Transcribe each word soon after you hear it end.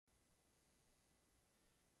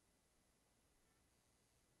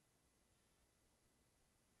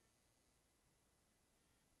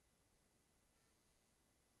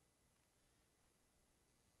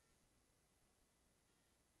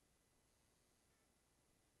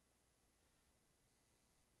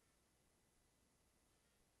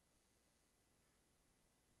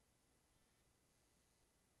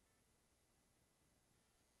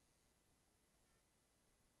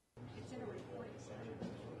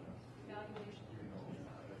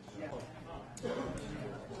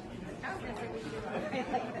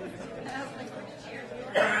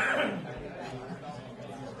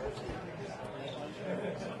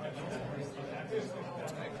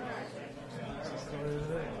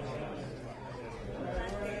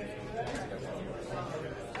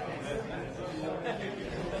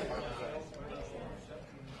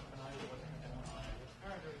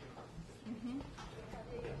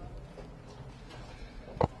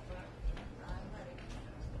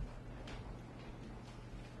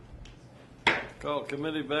Call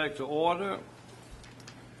committee back to order,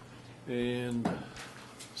 and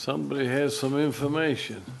somebody has some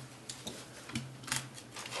information.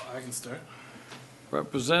 I can start.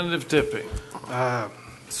 Representative Tipping.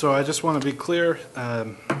 So I just want to be clear,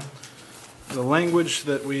 the language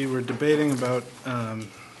that we were debating about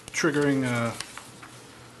triggering a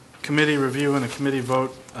committee review and a committee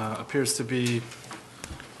vote appears to be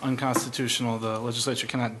unconstitutional. The legislature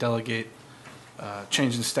cannot delegate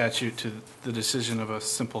change in statute to the decision of a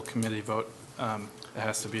simple committee vote. It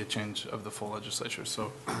has to be a change of the full legislature.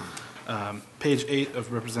 So page 8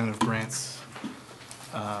 of Representative Grant's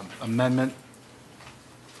amendment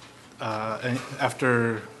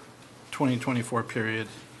after 2024 period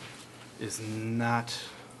is not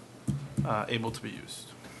able to be used.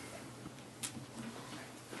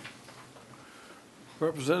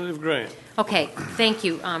 Representative Grant. Okay, thank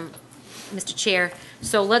you, Mr. Chair.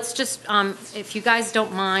 So let's just, if you guys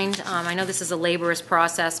don't mind, I know this is a laborious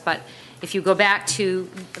process, but if you go back to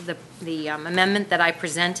the amendment that I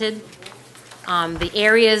presented, the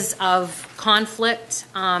areas of conflict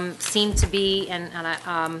seem to be,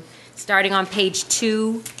 and starting on page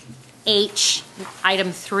 2H,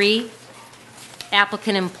 item 3,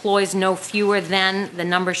 applicant employs no fewer than, the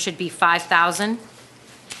number should be 5,000.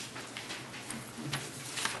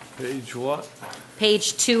 Page what?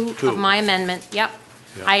 Page 2 of my amendment, yep.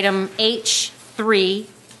 Item H3,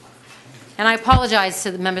 and I apologize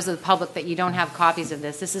to the members of the public that you don't have copies of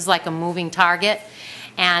this. This is like a moving target,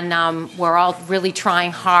 and we're all really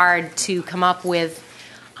trying hard to come up with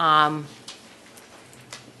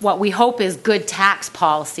what we hope is good tax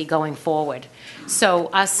policy going forward. So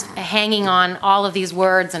us hanging on all of these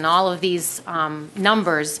words and all of these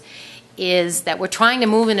numbers is that we're trying to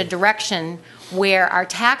move in a direction where our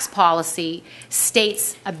tax policy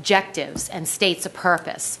states objectives and states a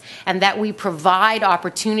purpose, and that we provide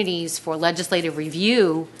opportunities for legislative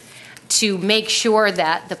review to make sure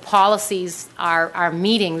that the policies are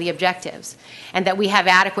meeting the objectives, and that we have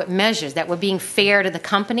adequate measures, that we're being fair to the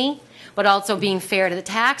company, but also being fair to the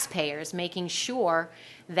taxpayers, making sure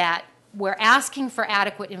that we're asking for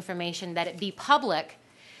adequate information, that it be public,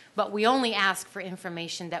 but we only ask for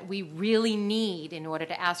information that we really need in order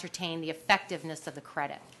to ascertain the effectiveness of the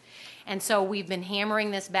credit. And so we've been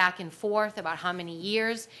hammering this back and forth about how many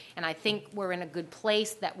years, and I think we're in a good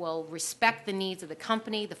place that will respect the needs of the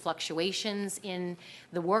company, the fluctuations in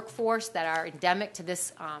the workforce that are endemic to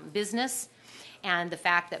this business, and the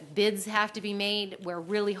fact that bids have to be made. We're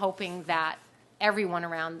really hoping that everyone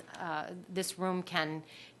around this room can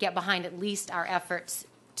get behind at least our efforts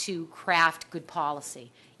to craft good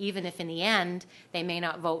policy. Even if in the end they may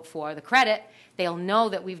not vote for the credit, they'll know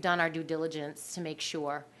that we've done our due diligence to make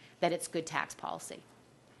sure that it's good tax policy.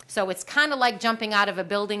 So it's kind of like jumping out of a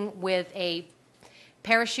building with a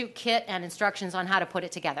parachute kit and instructions on how to put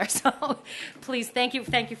it together. So please, thank you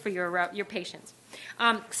for your patience.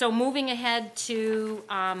 So moving ahead to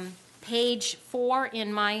page 4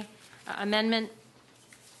 in my amendment,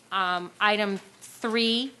 item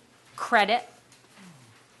 3, credit.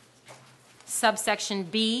 Subsection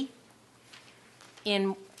B,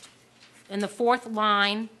 in the 4th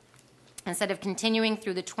line, instead of continuing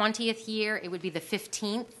through the 20th year, it would be the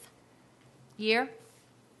 15th year.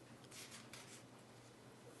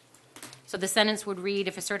 So the sentence would read,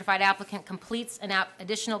 if a certified applicant completes an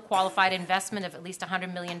additional qualified investment of at least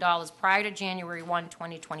 $100 million prior to January 1,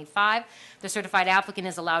 2025, the certified applicant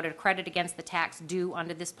is allowed a credit against the tax due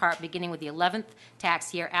under this part beginning with the 11th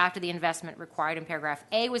tax year after the investment required in paragraph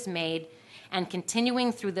A was made, and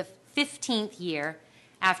continuing through the 15th year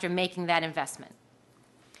after making that investment.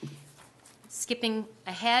 Skipping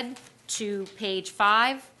ahead to page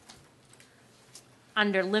 5,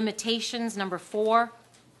 under limitations, number 4,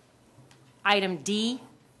 item D,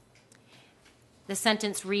 the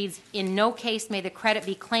sentence reads, in no case may the credit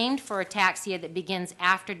be claimed for a tax year that begins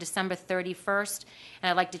after December 31st, and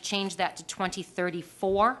I'd like to change that to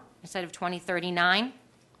 2034 instead of 2039.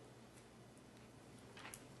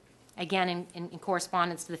 Again, in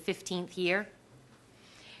correspondence to the 15th year.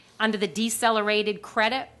 Under the decelerated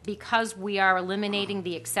credit, because we are eliminating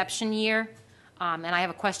the exception year, and I have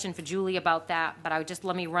a question for Julie about that, but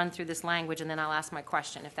let me run through this language and then I'll ask my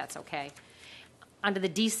question if that's okay. under the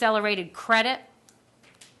decelerated credit,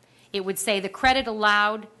 it would say the credit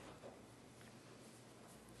allowed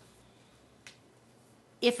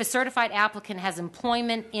if a certified applicant has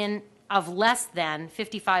employment of less than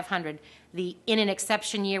 5,500, the in an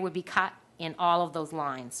exception year would be cut in all of those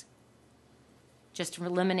lines. Just to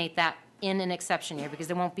eliminate that in an exception year, because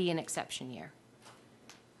there won't be an exception year.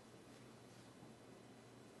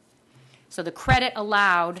 So the credit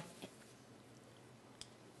allowed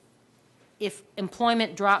if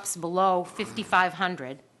employment drops below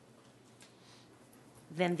 5,500,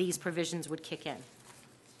 then these provisions would kick in.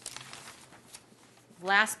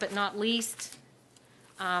 Last but not least,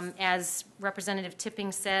 as Representative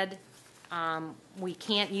Tipping said, we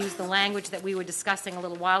can't use the language that we were discussing a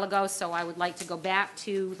little while ago, so I would like to go back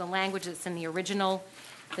to the language that's in the original,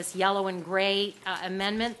 this yellow and gray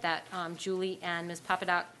amendment that Julie and Ms.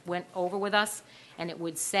 Papadoc went over with us, and it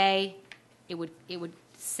would say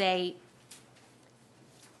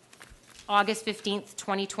August 15th,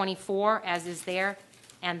 2024, as is there,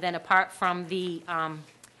 and then apart from the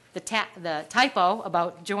typo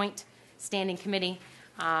about joint standing committee,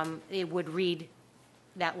 it would read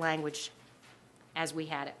that language as we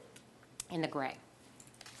had it in the gray.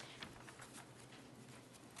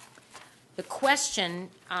 The question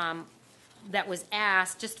that was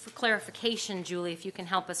asked, just for clarification, Julie, if you can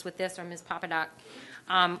help us with this, or Ms. Papadoc,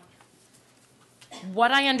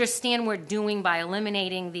 what I understand we're doing by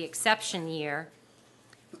eliminating the exception year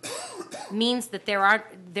means that there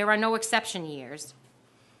are no exception years,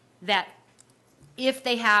 that if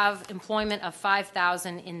they have employment of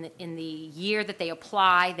 5,000 in the year that they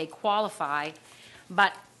apply, they qualify.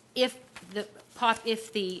 But if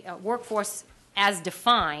the workforce as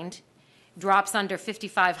defined drops under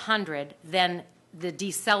 5,500, then the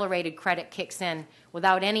decelerated credit kicks in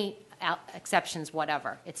without any exceptions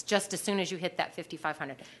whatever. It's just as soon as you hit that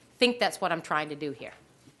 5,500. I think that's what I'm trying to do here.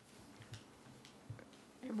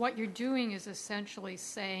 What you're doing is essentially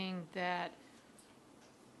saying that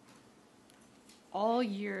all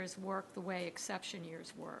years work the way exception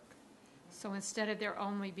years work. So instead of there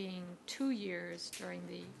only being 2 years during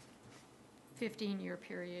the 15-year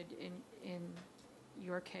period in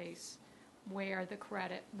your case, where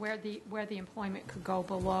the employment could go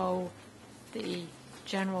below the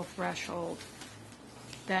general threshold,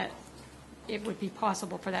 that it would be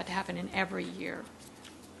possible for that to happen in every year.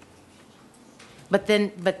 But there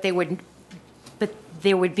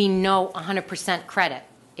would be no 100% credit.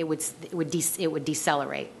 It would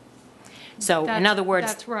decelerate. So in other words,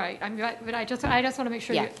 that's right. But I just want to make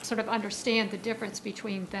sure Yeah. you sort of understand the difference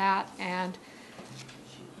between that and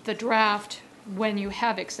the draft when you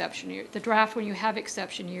have exception years. The draft when you have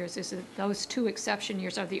exception years is that those 2 exception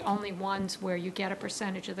years are the only ones where you get a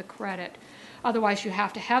percentage of the credit. Otherwise, you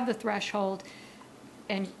have to have the threshold,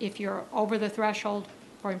 and if you're over the threshold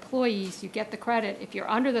for employees, you get the credit. If you're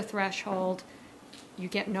under the threshold, you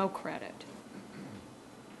get no credit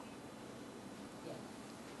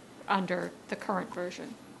under the current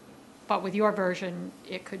version. But with your version,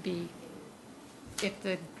 it could be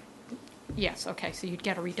yes, okay, so you'd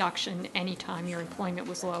get a reduction anytime your employment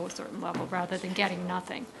was below a certain level rather than getting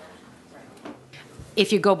nothing.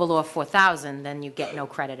 if you go below 4,000, then you get no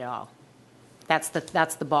credit at all. That's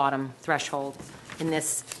the bottom threshold in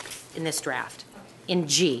this draft, in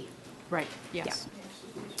G. Right, yes.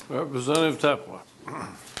 Representative Tepler.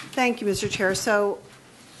 Thank you, Mr. Chair. So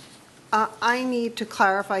I need to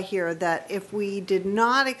clarify here that if we did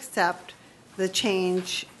not accept the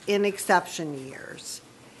change in exception years,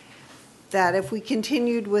 that if we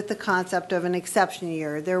continued with the concept of an exception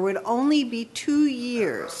year, there would only be 2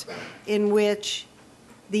 years in which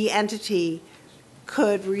the entity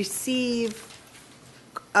could receive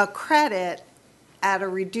a credit at a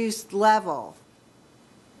reduced level.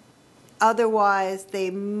 Otherwise, they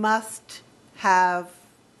must have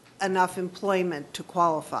enough employment to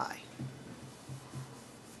qualify.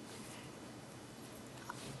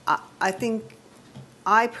 I think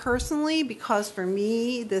I personally, because for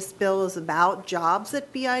me, this bill is about jobs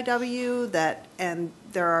at BIW, and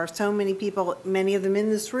there are so many people, many of them in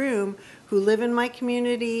this room, who live in my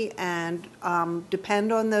community and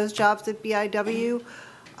depend on those jobs at BIW,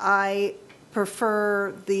 I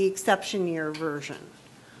prefer the exception year version.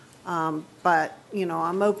 But, you know,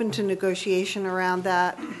 I'm open to negotiation around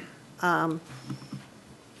that, and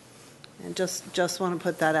just want to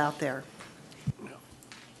put that out there.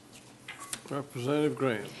 Representative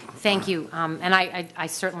Graham. Thank you, and I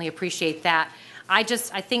certainly appreciate that. I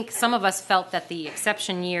think some of us felt that the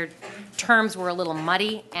exception year terms were a little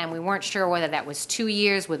muddy, and we weren't sure whether that was 2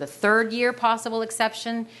 years with a third year possible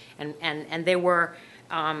exception, and there were,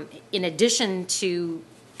 in addition to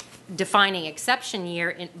defining exception year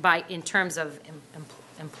in terms of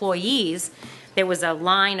employees, there was a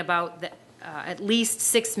line about at least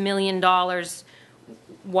 $6 million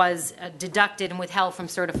was deducted and withheld from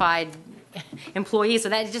certified employees, so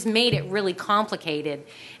that just made it really complicated.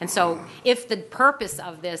 And so if the purpose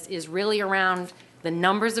of this is really around the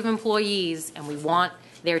numbers of employees, and we want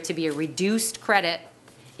there to be a reduced credit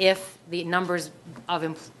if the numbers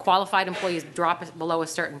of qualified employees drop below a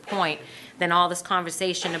certain point, then all this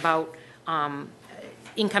conversation about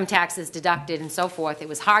income taxes deducted and so forth, it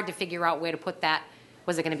was hard to figure out where to put that.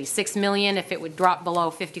 Was it going to be $6 million if it would drop below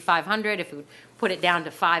 $5,500? If we would put it down to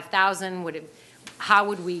 $5,000, would it? How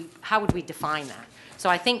would we define that? So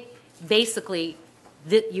I think basically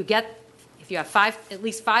that you get, if you have at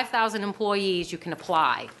least 5,000 employees, you can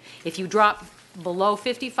apply. If you drop below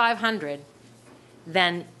 5,500,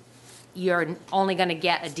 then you're only going to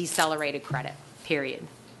get a decelerated credit, period.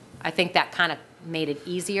 I think that kind of made it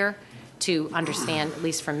easier to understand, at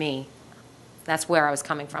least for me. That's where I was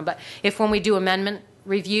coming from. But if when we do amendment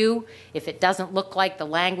review, if it doesn't look like the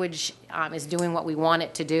language is doing what we want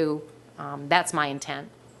it to do, that's my intent.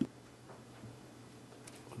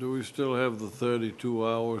 Do we still have the 32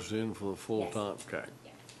 hours in for the full-time? Yes. Okay.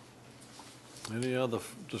 Any other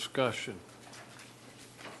discussion?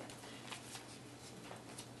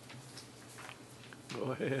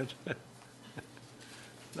 Go ahead.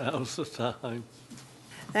 Now's the time.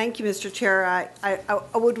 Thank you, Mr. Chair. I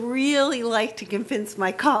would really like to convince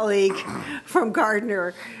my colleague from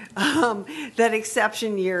Gardner that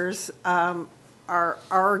exception years are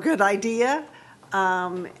a good idea,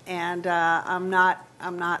 and I'm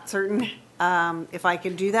not certain if I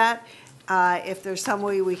can do that. If there's some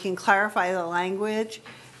way we can clarify the language,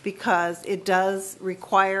 because it does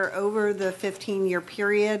require over the 15-year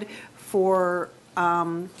period for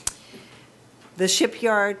the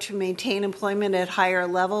shipyard to maintain employment at higher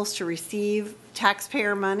levels to receive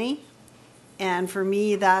taxpayer money, and for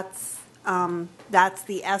me, that's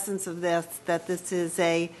the essence of this. That this is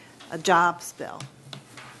a jobs bill.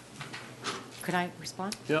 Could I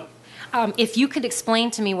respond? Yeah. If you could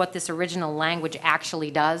explain to me what this original language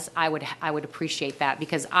actually does, I would appreciate that,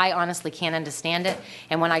 because I honestly can't understand it.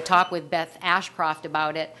 And when I talked with Beth Ashcroft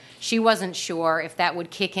about it, she wasn't sure if that would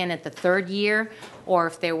kick in at the third year or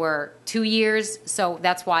if there were 2 years. So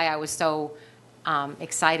that's why I was so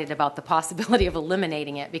excited about the possibility of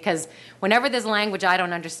eliminating it, because whenever there's language I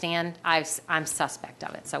don't understand, I'm suspect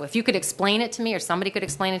of it. So if you could explain it to me, or somebody could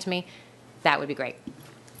explain it to me, that would be great.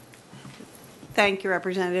 Thank you,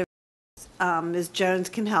 Representative. Ms. Jones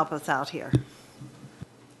can help us out here.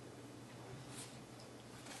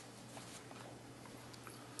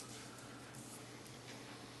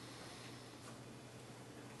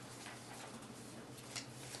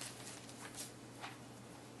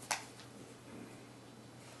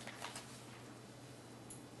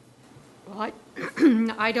 Well,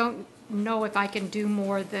 I don't know if I can do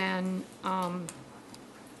more than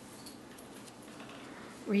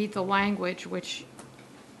read the language, which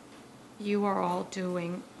you are all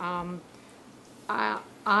doing.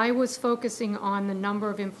 I was focusing on the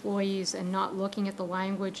number of employees and not looking at the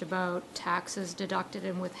language about taxes deducted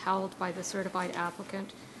and withheld by the certified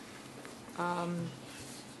applicant. I'm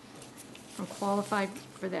qualified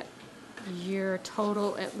for that year,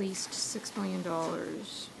 total at least $6 million.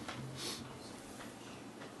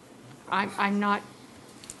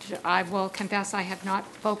 I will confess I have not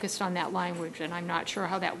focused on that language, and I'm not sure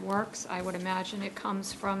how that works. I would imagine it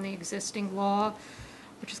comes from the existing law,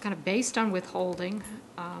 which is kind of based on withholding.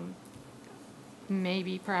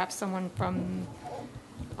 Maybe perhaps someone from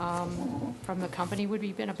the company would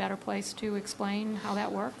be in a better place to explain how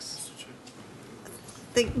that works.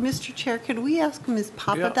 Mr. Chair, could we ask Ms.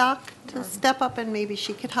 Papadoc to step up, and maybe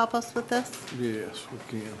she could help us with this? Yes, we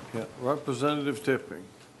can. Yeah. Representative Tipping.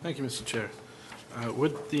 Thank you, Mr. Chair.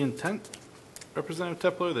 Would the intent, Representative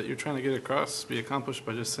Tepler, that you're trying to get across be accomplished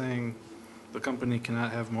by just saying the company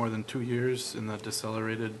cannot have more than 2 years in the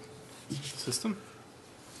decelerated system?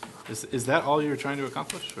 Is that all you're trying to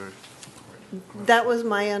accomplish, or? That was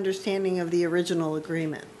my understanding of the original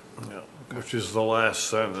agreement. Yeah, which is the last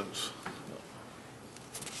sentence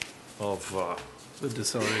of The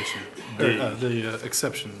deceleration, or the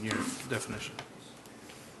exception year definition.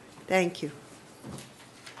 Thank you.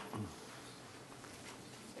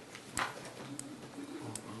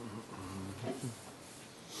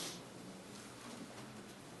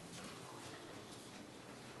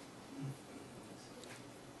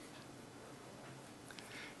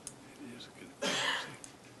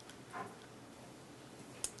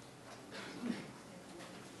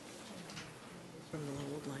 From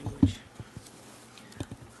the old language.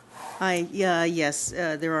 Yes,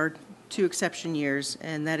 there are 2 exception years,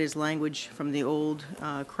 and that is language from the old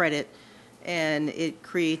credit, and it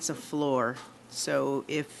creates a floor. So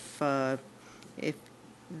if there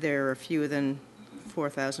are fewer than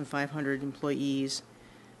 4,500 employees,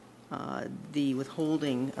 the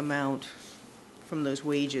withholding amount from those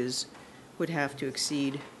wages would have to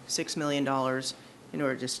exceed $6 million in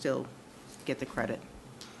order to still get the credit.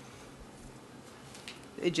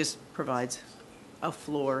 It just provides a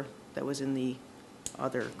floor that was in the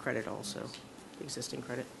other credit also, existing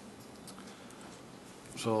credit.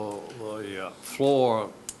 So the floor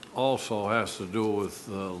also has to do with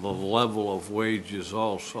the level of wages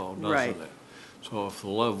also, doesn't Right. it? So if the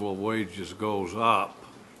level of wages goes up,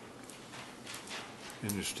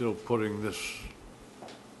 and you're still putting this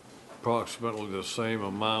approximately the same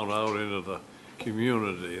amount out into the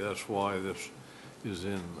community, that's why this is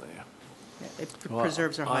in there. It Well,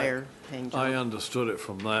 preserves a higher paying job. I understood it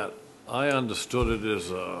from that. I understood it as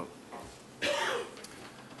a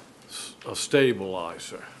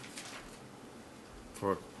stabilizer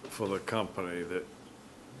for the company that,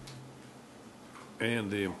 and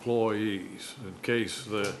the employees, in case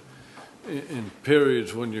in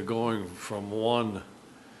periods when you're going from one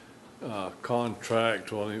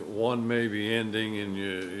contract, one may be ending and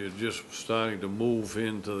you're just starting to move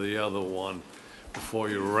into the other one before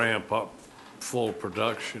you ramp up full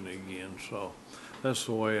production again. So that's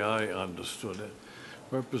the way I understood it.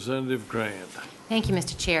 Representative Grant. Thank you,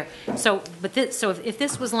 Mr. Chair. So if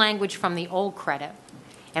this was language from the old credit,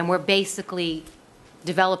 and we're basically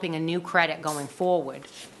developing a new credit going forward,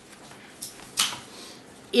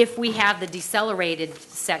 if we have the decelerated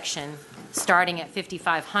section starting at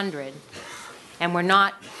 5,500,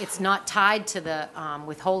 and it's not tied to the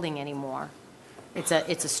withholding anymore, it's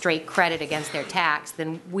a straight credit against their tax,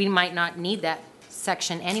 then we might not need that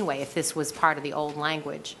section anyway if this was part of the old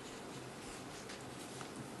language.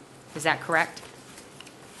 Is that correct?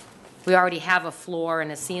 We already have a floor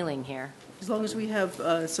and a ceiling here. As long as we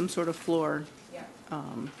have some sort of floor,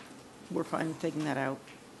 we're fine with taking that out.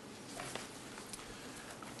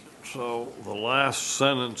 So the last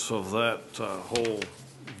sentence of that whole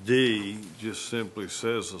D just simply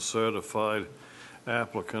says a certified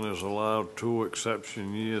applicant is allowed 2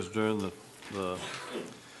 exception years during the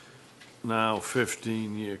now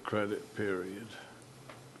 15-year credit period.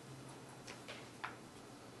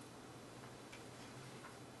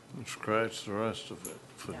 And scratch the rest of it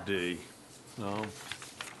for D. No?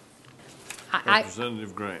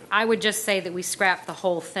 Representative Grant. I would just say that we scrap the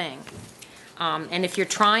whole thing. And if you're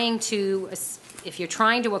trying to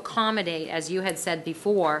accommodate, as you had said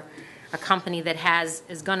before, a company that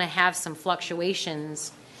is going to have some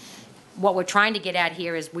fluctuations, what we're trying to get at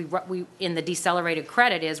here is we in the decelerated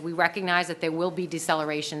credit is we recognize that there will be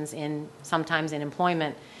decelerations sometimes in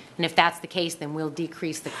employment, and if that's the case, then we'll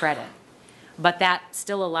decrease the credit. But that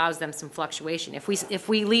still allows them some fluctuation. If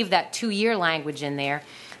we leave that 2-year language in there,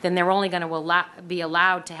 then they're only going to be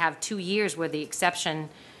allowed to have 2 years where the exception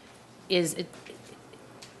is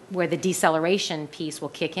where the deceleration piece will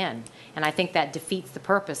kick in. And I think that defeats the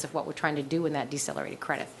purpose of what we're trying to do in that decelerated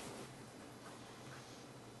credit.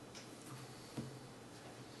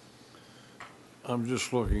 I'm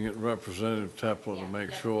just looking at Representative Tepler to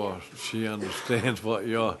make sure she understands what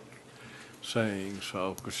you're saying,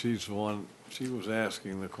 so, because she's the one, she was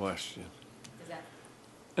asking the question.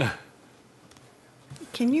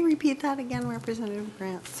 Can you repeat that again, Representative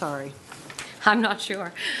Grant? Sorry. I'm not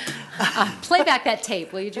sure. Play back that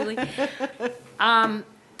tape, will you, Julie?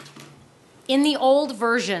 In the old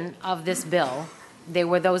version of this bill, there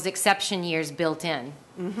were those exception years built in.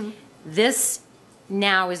 Mm-hmm. This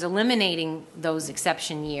now is eliminating those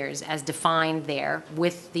exception years as defined there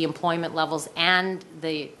with the employment levels and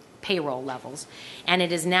the payroll levels, and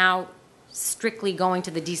it is now strictly going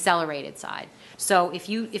to the decelerated side. So if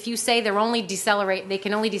you say they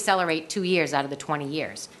can only decelerate 2 years out of the 20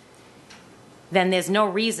 years, then there's no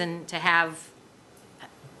reason to have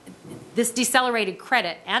this decelerated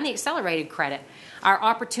credit and the accelerated credit are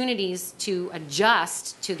opportunities to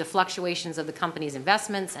adjust to the fluctuations of the company's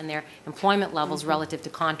investments and their employment levels relative to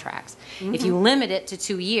contracts. If you limit it to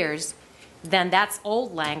 2 years, then that's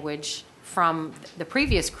old language from the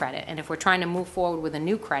previous credit, and if we're trying to move forward with a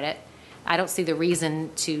new credit, I don't see the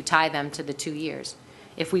reason to tie them to the 2 years.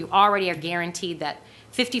 If we already are guaranteed that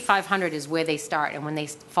 5,500 is where they start, and when they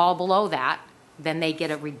fall below that, then they get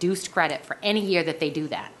a reduced credit for any year that they do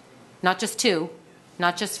that. Not just 2,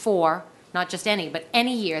 not just 4, not just any, but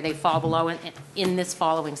any year they fall below in this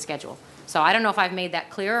following schedule. So I don't know if I've made that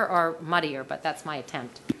clearer or muddier, but that's my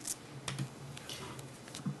attempt.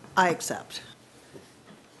 I accept.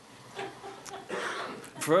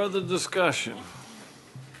 Further discussion?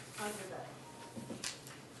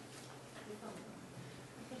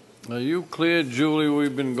 Are you clear, Julie?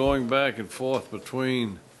 We've been going back and forth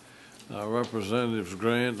between Representatives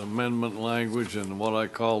Grant amendment language and what I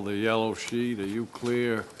call the yellow sheet. Are you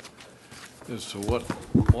clear as to what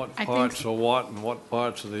I think parts are what and what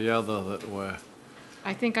parts are the other that were?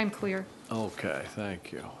 I think I'm clear. Okay,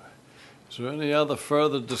 thank you. Is there any other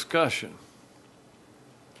further discussion?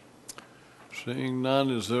 Seeing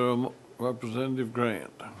none, is there a Representative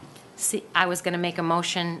Grant? See, I was going to make a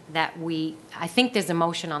motion that I think there's a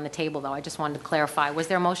motion on the table, though. I just wanted to clarify. Was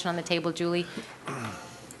there a motion on the table, Julie?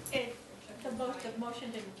 The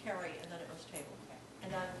motion didn't carry, and then it was tabled.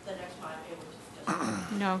 And then the next time it was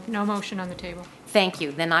just... No motion on the table. Thank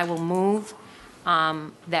you. Then I will move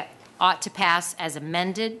that ought to pass as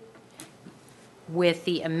amended with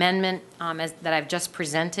the amendment that I've just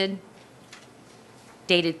presented,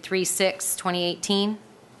 dated 3/6/2018.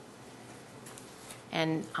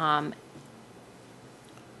 And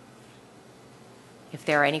if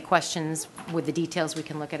there are any questions with the details, we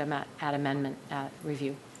can look at them at amendment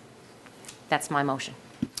review. That's my motion.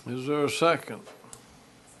 Is there a second?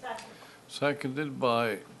 Seconded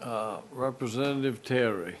by Representative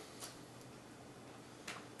Terry.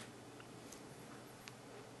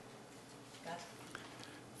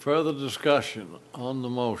 Further discussion on the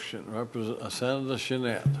motion. Senator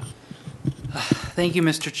Shinnett. Thank you,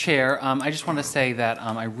 Mr. Chair. I just want to say that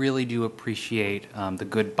I really do appreciate the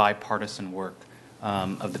good bipartisan work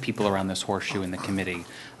of the people around this horseshoe in the committee.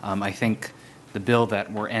 I think the bill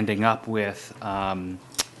that we're ending up with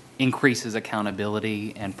increases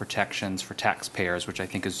accountability and protections for taxpayers, which I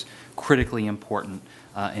think is critically important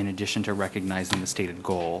in addition to recognizing the stated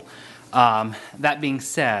goal. That being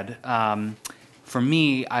said, for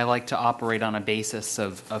me, I like to operate on a basis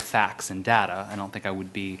of facts and data. I don't think I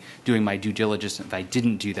would be doing my due diligence if I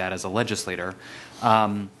didn't do that as a legislator.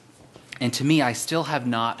 And to me, I still have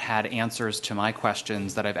not had answers to my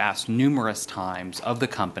questions that I've asked numerous times of the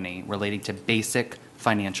company relating to basic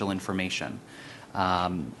financial information.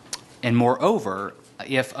 And moreover,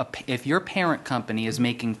 if your parent company is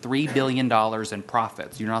making $3 billion in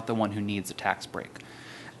profits, you're not the one who needs a tax break.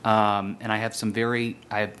 And I'm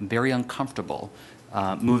very uncomfortable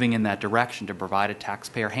moving in that direction to provide a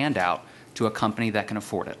taxpayer handout to a company that can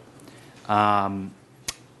afford it.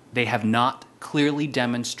 They have not clearly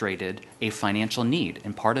demonstrated a financial need,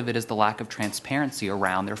 and part of it is the lack of transparency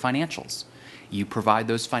around their financials. You provide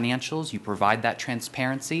those financials, you provide that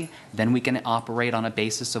transparency, then we can operate on a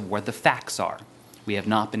basis of where the facts are. We have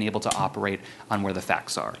not been able to operate on where the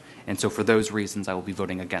facts are. And so for those reasons, I will be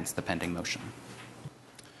voting against the pending motion.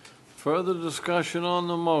 Further discussion on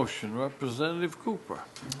the motion. Representative Cooper.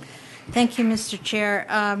 Thank you, Mr. Chair.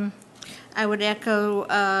 I would echo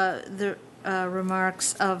the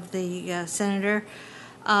remarks of the Senator.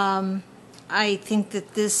 I think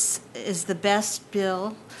that this is the best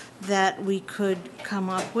bill that we could come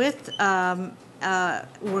up with,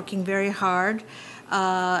 working very hard.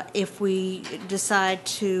 If we decide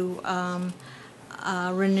to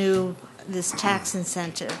renew this tax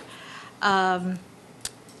incentive.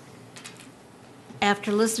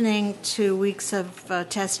 After listening to weeks of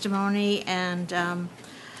testimony and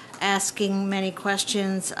asking many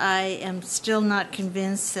questions, I am still not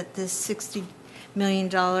convinced that this $60 million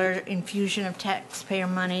infusion of taxpayer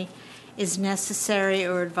money is necessary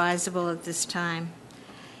or advisable at this time.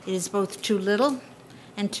 It is both too little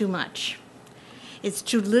and too much. It's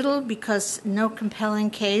too little because no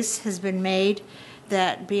compelling case has been made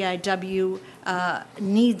that BIW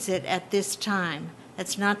needs it at this time.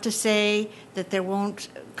 That's not to say that there won't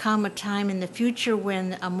come a time in the future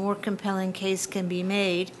when a more compelling case can be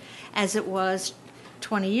made, as it was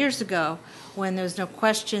 20 years ago, when there was no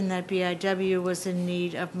question that BIW was in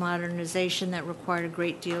need of modernization that required a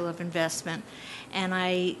great deal of investment. And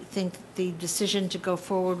I think the decision to go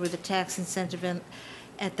forward with a tax incentive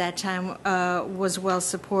at that time was well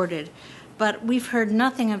supported. But we've heard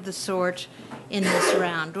nothing of the sort in this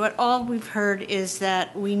round. All we've heard is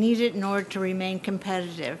that we need it in order to remain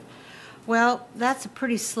competitive. Well, that's a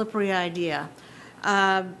pretty slippery idea.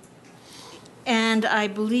 And I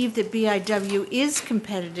believe that BIW is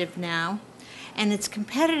competitive now, and it's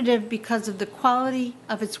competitive because of the quality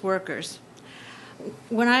of its workers.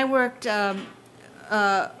 When I worked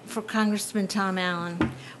for Congressman Tom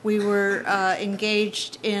Allen, we were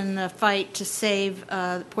engaged in the fight to save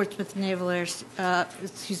Portsmouth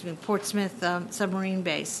Portsmouth submarine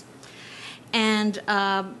base, and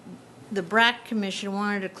the BRAC Commission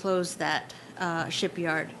wanted to close that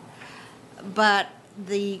shipyard, but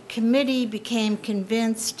the committee became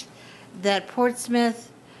convinced that Portsmouth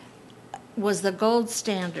was the gold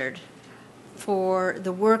standard for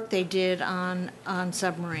the work they did on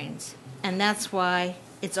submarines, and that's why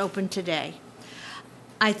it's open today.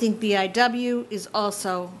 I think BIW is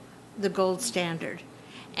also the gold standard,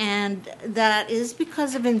 and that is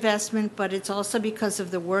because of investment, but it's also because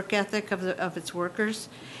of the work ethic of its workers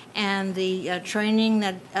and the training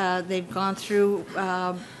that they've gone through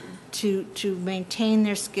to maintain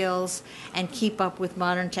their skills and keep up with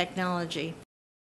modern technology.